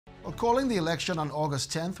Well, calling the election on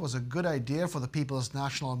August 10th was a good idea for the People's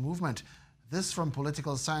National Movement. This from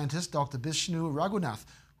political scientist Dr. Bishnu Raghunath,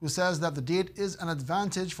 who says that the date is an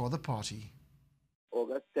advantage for the party.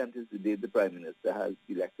 August 10th is the day the Prime Minister has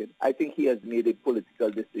elected. I think he has made a political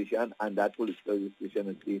decision, and that political decision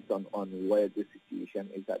is based on where the situation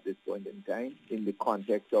is at this point in time, in the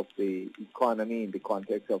context of the economy, in the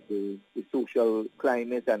context of the social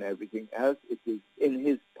climate and everything else. It is in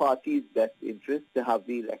his party's best interest to have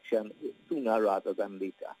the election sooner rather than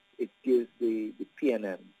later. It gives the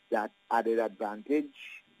PNM that added advantage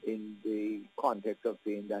in the context of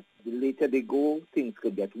saying that the later they go, things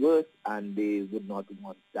could get worse, and they would not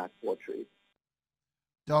want that portrayed.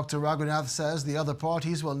 Dr. Raghunath says the other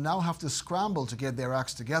parties will now have to scramble to get their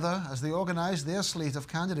acts together as they organize their slate of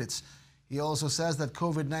candidates. He also says that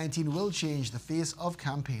COVID-19 will change the face of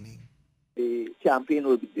campaigning. The campaign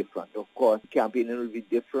will be different. Of course, campaigning will be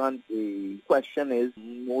different. The question is,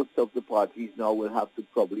 most of the parties now will have to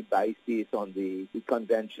probably buy space on the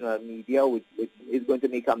conventional media, which is going to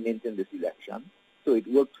make a mint in this election. So it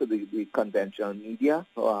works for the conventional media,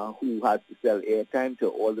 who has to sell airtime to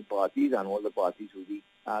all the parties, and all the parties will be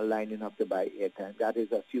lining up to buy airtime. That is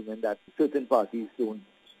assuming that certain parties don't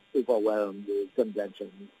overwhelm the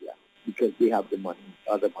conventional media because they have the money,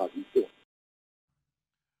 other parties don't.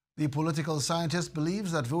 The political scientist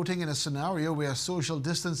believes that voting in a scenario where social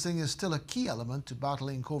distancing is still a key element to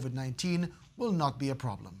battling COVID-19 will not be a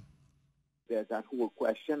problem. There's that whole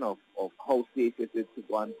question of how safe it is to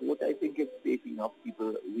go and vote. I think it's safe enough.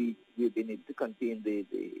 We've been able to contain the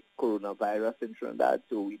coronavirus in Trinidad,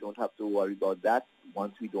 so we don't have to worry about that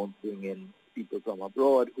once we don't bring in people from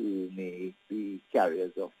abroad who may be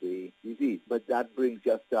carriers of the disease. But that brings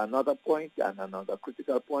us to another point, and another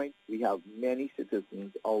critical point. We have many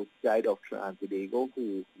citizens outside of Trinidad and Tobago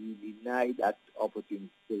who we deny that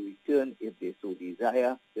opportunity to return if they so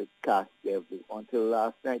desire to cast their vote. Until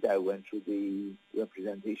last night, I went through the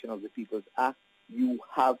Representation of the People's Act. You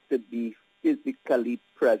have to be physically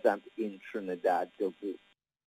present in Trinidad to vote.